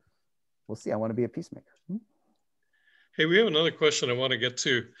we'll see. I want to be a peacemaker. Hey, we have another question I want to get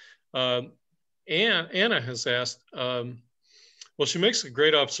to. Anna has asked, well, she makes a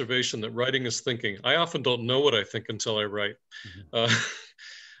great observation that writing is thinking. I often don't know what I think until I write.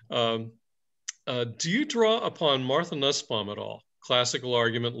 Do you draw upon Martha Nussbaum at all? Classical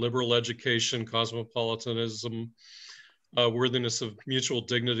argument, liberal education, cosmopolitanism, worthiness of mutual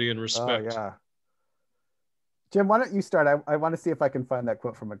dignity and respect. Oh, yeah. Jim, why don't you start? I want to see if I can find that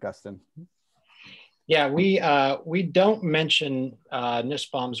quote from Augustine. Yeah, we don't mention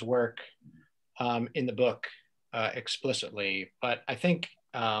Nussbaum's work in the book explicitly, but I think,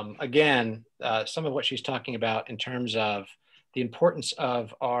 again, some of what she's talking about in terms of the importance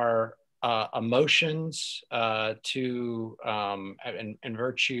of our emotions to and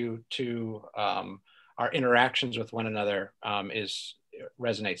virtue to our interactions with one another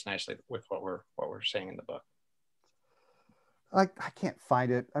resonates nicely with what we're saying in the book. I can't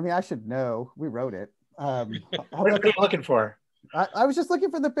find it. I mean, I should know. We wrote it. What are you looking for? I was just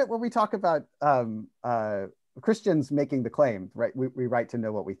looking for the bit where we talk about Christians making the claim, right? We write to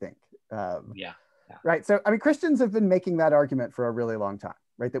know what we think. Yeah. Right. So, I mean, Christians have been making that argument for a really long time,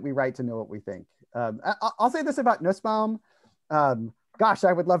 right? That we write to know what we think. I'll say this about Nussbaum. Gosh,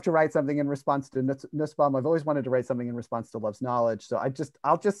 I would love to write something in response to Nussbaum. I've always wanted to write something in response to Love's Knowledge. So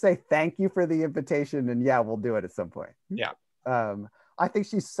I'll just say thank you for the invitation, and yeah, we'll do it at some point. Yeah. I think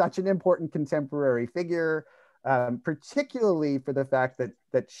she's such an important contemporary figure. particularly for the fact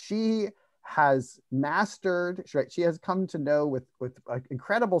that she has mastered, right? She has come to know with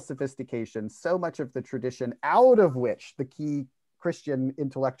incredible sophistication so much of the tradition out of which the key Christian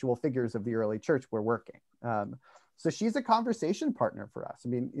intellectual figures of the early church were working. So she's a conversation partner for us. I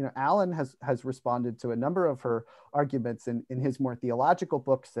mean, Alan has responded to a number of her arguments in his more theological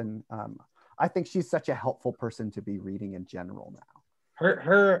books, and I think she's such a helpful person to be reading in general now.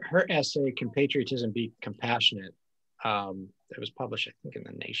 Her essay, "Can Patriotism Be Compassionate?" that was published, I think, in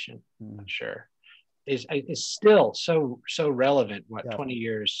The Nation. I'm not sure. Is still so relevant. What, yep. 20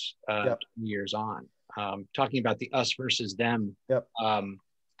 years years on, talking about the us versus them. Yep.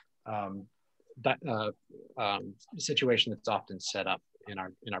 Situation that's often set up in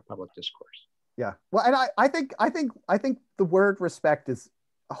our public discourse. Yeah. Well, and I think the word respect is,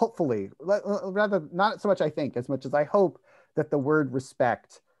 hopefully, rather not so much I think as much as I hope, that the word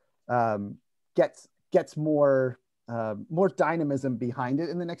respect gets more dynamism behind it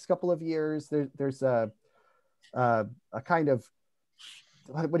in the next couple of years. There's a kind of,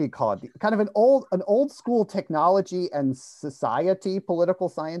 what do you call it? Kind of an old school technology and society political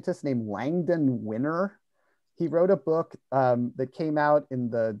scientist named Langdon Winner. He wrote a book that came out in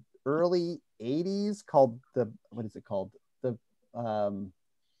the early 80s called The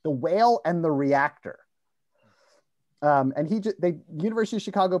Whale and the Reactor. And the University of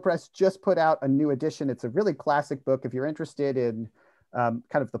Chicago Press just put out a new edition. It's a really classic book if you're interested in kind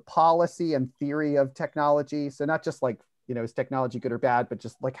of the policy and theory of technology. So not just like, is technology good or bad, but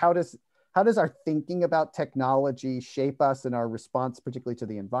just like how does our thinking about technology shape us and our response, particularly to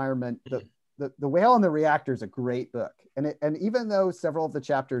the environment. The Whale and the Reactor is a great book. And even though several of the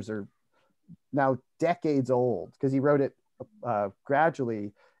chapters are now decades old, because he wrote it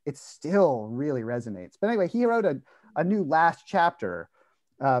gradually, it still really resonates. But anyway, he wrote a new last chapter,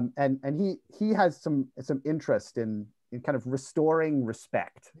 and he has some interest in kind of restoring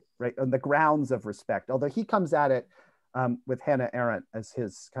respect, right, on the grounds of respect, although he comes at it with Hannah Arendt as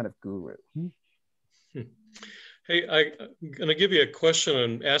his kind of guru. Hey, I'm going to give you a question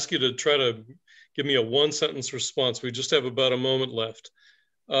and ask you to try to give me a one-sentence response. We just have about a moment left.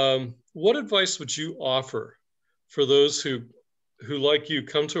 What advice would you offer for those who, like you,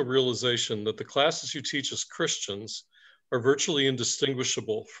 come to a realization that the classes you teach as Christians are virtually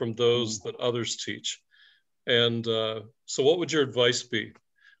indistinguishable from those that others teach? And so what would your advice be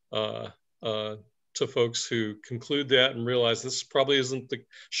to folks who conclude that and realize this probably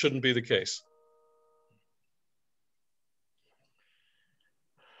shouldn't be the case?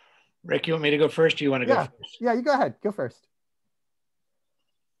 Rick, you want me to go first? Do you want to go first? Yeah, you go ahead. Go first.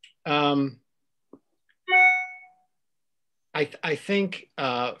 I think,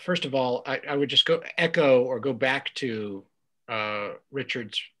 first of all, I would just go back to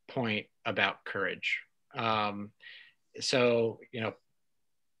Richard's point about courage. So,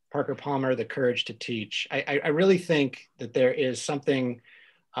 Parker Palmer, The Courage to Teach. I really think that there is something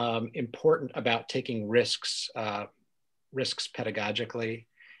important about taking risks pedagogically.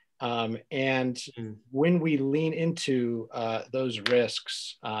 And when we lean into those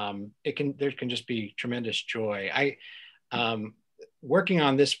risks, there can just be tremendous joy. Working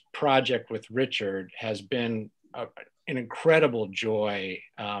on this project with Richard has been an incredible joy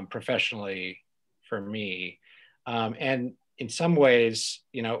professionally for me. And in some ways,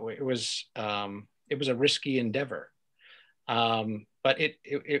 it was a risky endeavor. But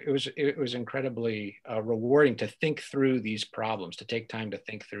it was incredibly rewarding to think through these problems, to take time to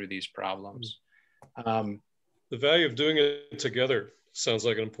think through these problems. The value of doing it together sounds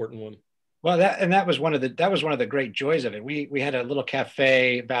like an important one. Well, that was one of the great joys of it. We had a little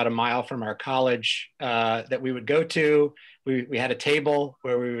cafe about a mile from our college that we would go to. We had a table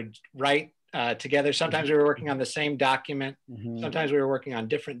where we would write together. Sometimes we were working on the same document. Sometimes we were working on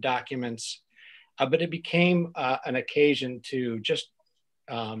different documents. But it became an occasion to just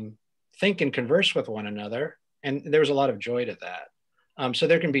think and converse with one another, and there was a lot of joy to that. So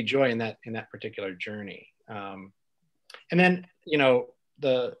there can be joy in that particular journey. And then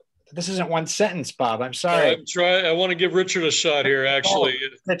this isn't one sentence, Bob. I'm sorry. I want to give Richard a shot here. Actually,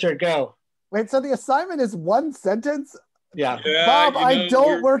 Richard, go. Wait, so the assignment is one sentence? Yeah. Bob, I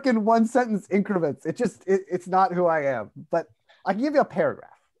don't work in one sentence increments. It's not who I am. But I can give you a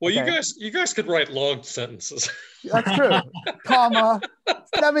paragraph. Well, okay? you guys could write long sentences. That's true. Comma,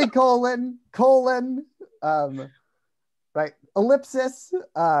 semicolon, colon, right? Ellipsis.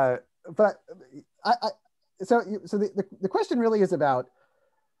 But so the question really is about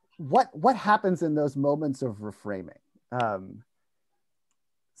what happens in those moments of reframing.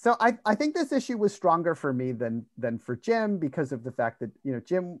 So I think this issue was stronger for me than for Jim, because of the fact that, you know,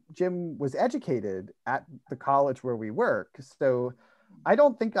 Jim was educated at the college where we work. So I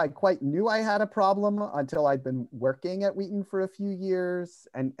don't think I quite knew I had a problem until I'd been working at Wheaton for a few years,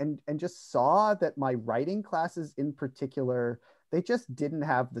 and just saw that my writing classes in particular, they just didn't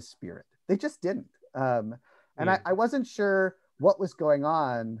have the spirit. They just didn't. And I wasn't sure what was going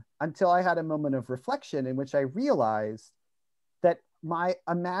on until I had a moment of reflection in which I realized that my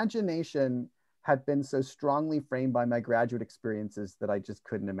imagination had been so strongly framed by my graduate experiences that I just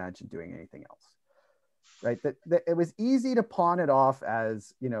couldn't imagine doing anything else. Right? That it was easy to pawn it off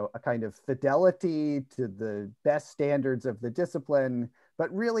as, you know, a kind of fidelity to the best standards of the discipline,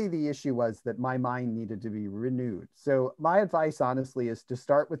 but really the issue was that my mind needed to be renewed. So my advice, honestly, is to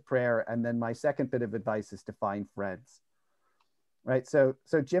start with prayer, and then my second bit of advice is to find friends. Right. So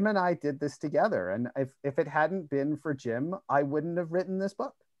Jim and I did this together. And if it hadn't been for Jim, I wouldn't have written this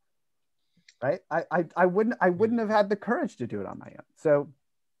book. Right. I wouldn't have had the courage to do it on my own. So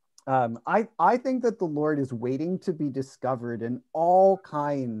I think that the Lord is waiting to be discovered in all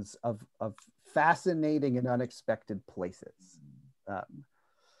kinds of fascinating and unexpected places.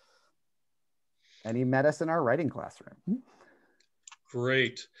 And he met us in our writing classroom.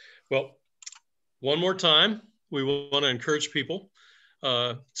 Great. Well, one more time, we want to encourage people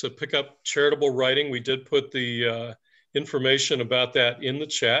to pick up Charitable Writing. We did put the information about that in the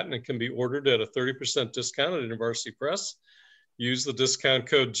chat, and it can be ordered at a 30% discount at University Press. Use the discount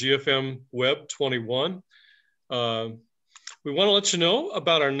code GFMWeb21. We want to let you know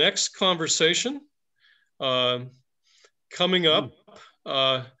about our next conversation coming up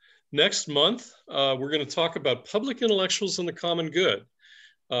next month. We're going to talk about public intellectuals and the common good.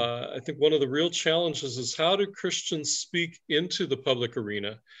 I think one of the real challenges is, how do Christians speak into the public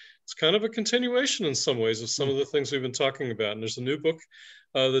arena? It's kind of a continuation in some ways of some of the things we've been talking about. And there's a new book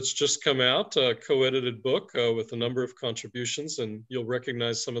that's just come out, a co-edited book with a number of contributions, and you'll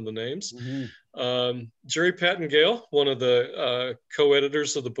recognize some of the names. Jerry Pattengale, one of the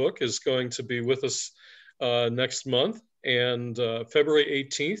co-editors of the book, is going to be with us next month, and February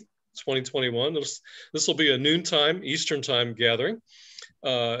 18th, 2021. This will be a noontime Eastern time gathering.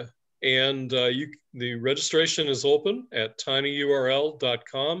 The registration is open at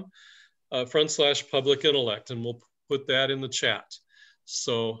tinyurl.com/public intellect, and we'll put that in the chat.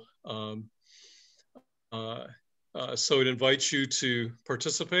 So, so it invites you to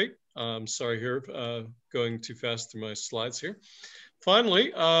participate. Sorry here, going too fast through my slides here.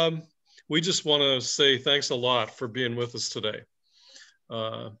 Finally, we just want to say thanks a lot for being with us today.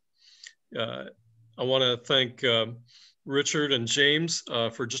 I want to thank Richard and James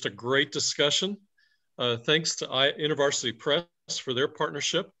for just a great discussion. Thanks to InterVarsity Press for their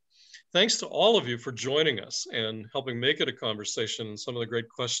partnership. Thanks to all of you for joining us and helping make it a conversation, and some of the great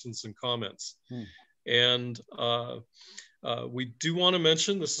questions and comments. And we do want to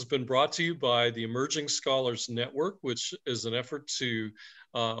mention this has been brought to you by the Emerging Scholars Network, which is an effort to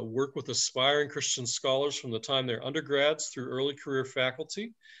work with aspiring Christian scholars from the time they're undergrads through early career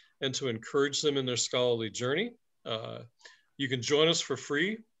faculty, and to encourage them in their scholarly journey. You can join us for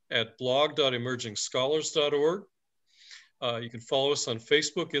free at blog.emergingscholars.org. You can follow us on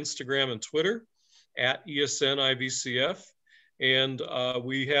Facebook, Instagram, and Twitter at ESN IVCF. And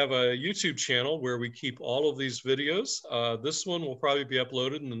we have a YouTube channel where we keep all of these videos. This one will probably be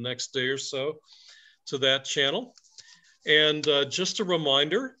uploaded in the next day or so to that channel. And just a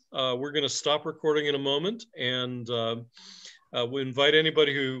reminder, we're going to stop recording in a moment, and we invite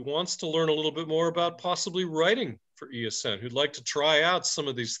anybody who wants to learn a little bit more about possibly writing for ESN, who'd like to try out some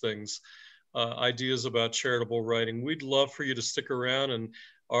of these things, ideas about charitable writing. We'd love for you to stick around, and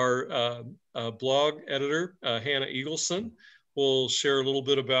our blog editor, Hannah Eagleson, will share a little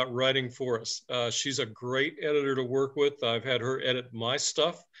bit about writing for us. She's a great editor to work with. I've had her edit my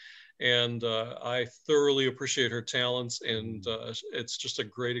stuff, and I thoroughly appreciate her talents, and it's just a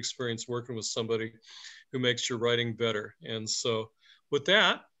great experience working with somebody who makes your writing better. And so with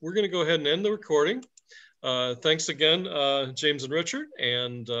that, we're going to go ahead and end the recording. Thanks again, James and Richard,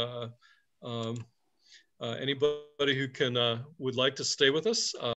 and anybody who would like to stay with us.